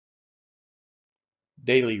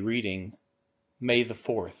Daily Reading, May the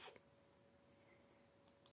 4th.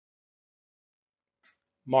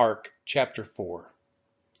 Mark chapter 4.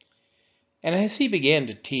 And as he began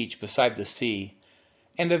to teach beside the sea,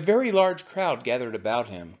 and a very large crowd gathered about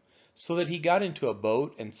him, so that he got into a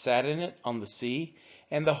boat and sat in it on the sea,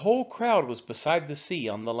 and the whole crowd was beside the sea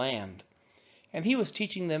on the land. And he was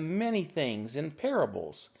teaching them many things in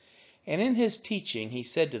parables. And in his teaching he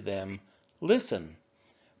said to them, Listen,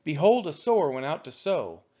 behold, a sower went out to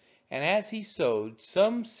sow. And as he sowed,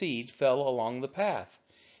 some seed fell along the path,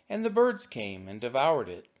 and the birds came and devoured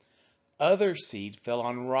it. Other seed fell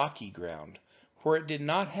on rocky ground, where it did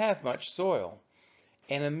not have much soil,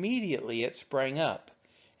 and immediately it sprang up.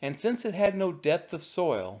 And since it had no depth of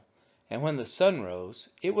soil, and when the sun rose,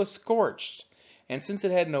 it was scorched, and since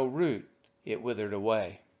it had no root, it withered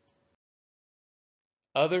away.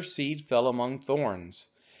 Other seed fell among thorns,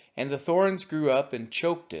 and the thorns grew up and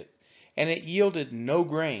choked it, and it yielded no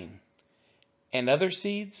grain. And other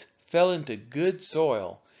seeds fell into good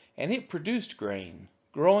soil, and it produced grain,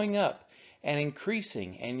 growing up and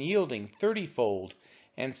increasing and yielding 30-fold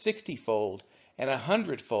and 60-fold and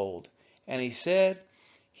 100-fold. And he said,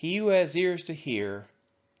 He who has ears to hear,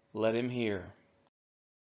 let him hear.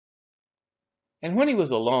 And when he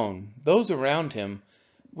was alone, those around him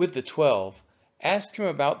with the 12 asked him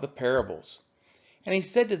about the parables. And he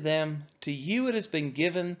said to them, To you it has been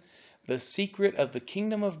given the secret of the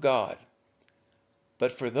kingdom of God.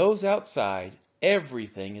 But for those outside,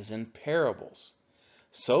 everything is in parables,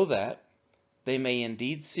 so that they may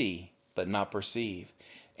indeed see, but not perceive,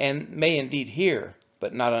 and may indeed hear,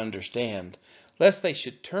 but not understand, lest they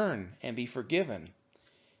should turn and be forgiven.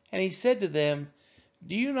 And he said to them,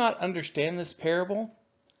 Do you not understand this parable?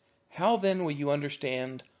 How then will you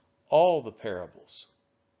understand all the parables?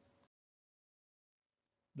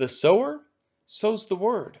 The sower sows the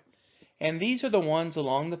word, and these are the ones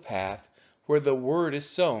along the path where the word is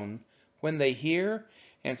sown. When they hear,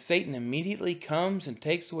 and Satan immediately comes and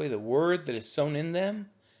takes away the word that is sown in them.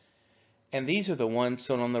 And these are the ones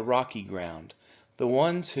sown on the rocky ground, the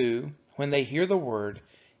ones who, when they hear the word,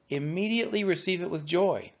 immediately receive it with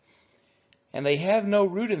joy. And they have no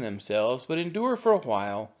root in themselves, but endure for a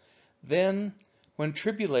while. Then, when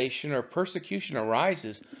tribulation or persecution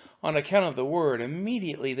arises on account of the word,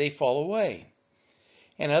 immediately they fall away.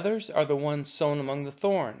 And others are the ones sown among the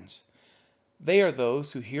thorns. They are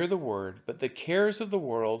those who hear the word, but the cares of the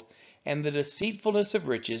world, and the deceitfulness of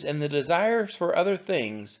riches, and the desires for other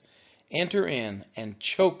things enter in and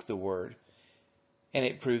choke the word, and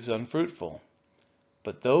it proves unfruitful.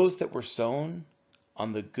 But those that were sown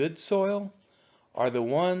on the good soil are the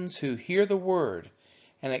ones who hear the word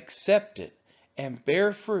and accept it and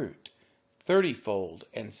bear fruit 30-fold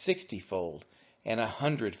and 60-fold and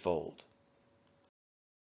 100-fold.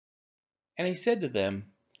 And he said to them,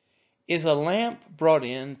 Is a lamp brought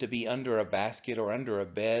in to be under a basket or under a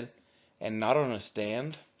bed, and not on a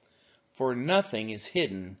stand? For nothing is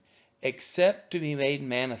hidden except to be made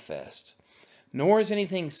manifest, nor is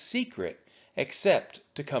anything secret except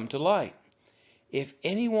to come to light. If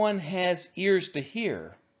anyone has ears to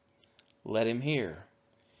hear, let him hear.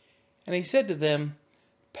 And he said to them,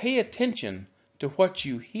 Pay attention to what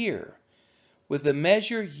you hear. With the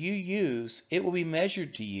measure you use, it will be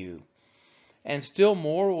measured to you, and still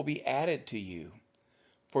more will be added to you.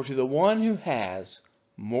 For to the one who has,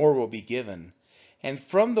 more will be given, and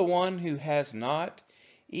from the one who has not,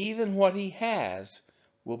 even what he has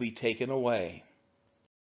will be taken away.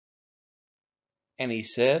 And he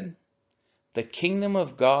said, The kingdom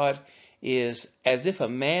of God is as if a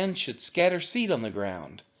man should scatter seed on the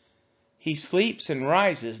ground. He sleeps and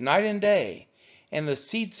rises night and day, and the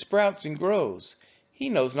seed sprouts and grows, he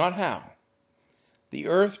knows not how. The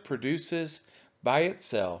earth produces by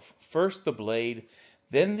itself first the blade,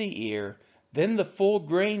 then the ear, then the full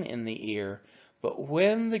grain in the ear. But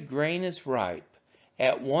when the grain is ripe,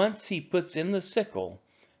 at once he puts in the sickle,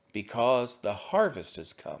 because the harvest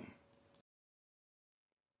has come.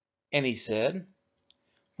 And he said,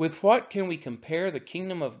 With what can we compare the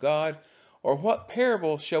kingdom of God, or what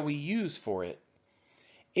parable shall we use for it?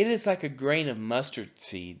 It is like a grain of mustard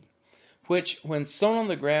seed, which, when sown on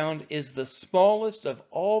the ground, is the smallest of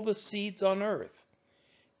all the seeds on earth.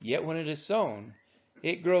 Yet when it is sown,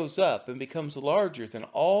 it grows up and becomes larger than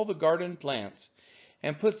all the garden plants,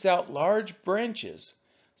 and puts out large branches,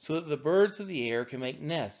 so that the birds of the air can make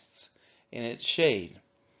nests in its shade.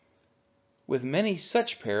 With many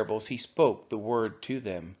such parables he spoke the word to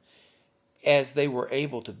them, as they were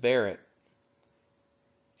able to bear it,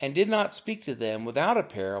 and did not speak to them without a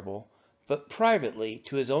parable, but privately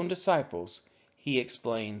to his own disciples he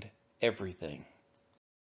explained everything.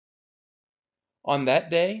 On that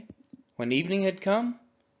day, when evening had come,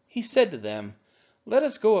 he said to them, "Let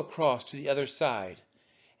us go across to the other side."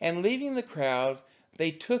 And leaving the crowd,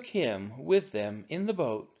 they took him with them in the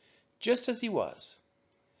boat, just as he was.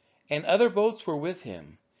 And other boats were with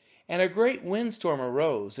him. And a great windstorm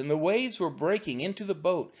arose, and the waves were breaking into the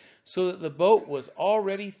boat, so that the boat was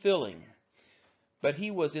already filling. But he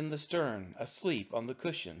was in the stern, asleep on the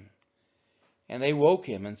cushion. And they woke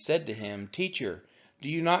him and said to him, "Teacher, do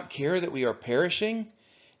you not care that we are perishing?"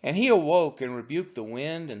 And he awoke and rebuked the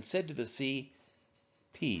wind and said to the sea,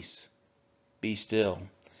 "Peace, be still."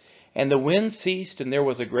 And the wind ceased, and there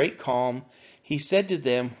was a great calm. He said to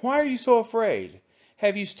them, "Why are you so afraid?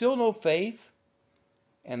 Have you still no faith?"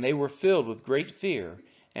 And they were filled with great fear,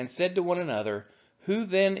 and said to one another, "Who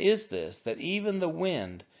then is this, that even the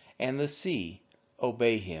wind and the sea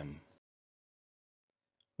obey him?"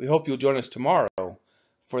 We hope you'll join us tomorrow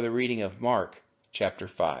for the reading of Mark chapter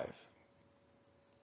 5.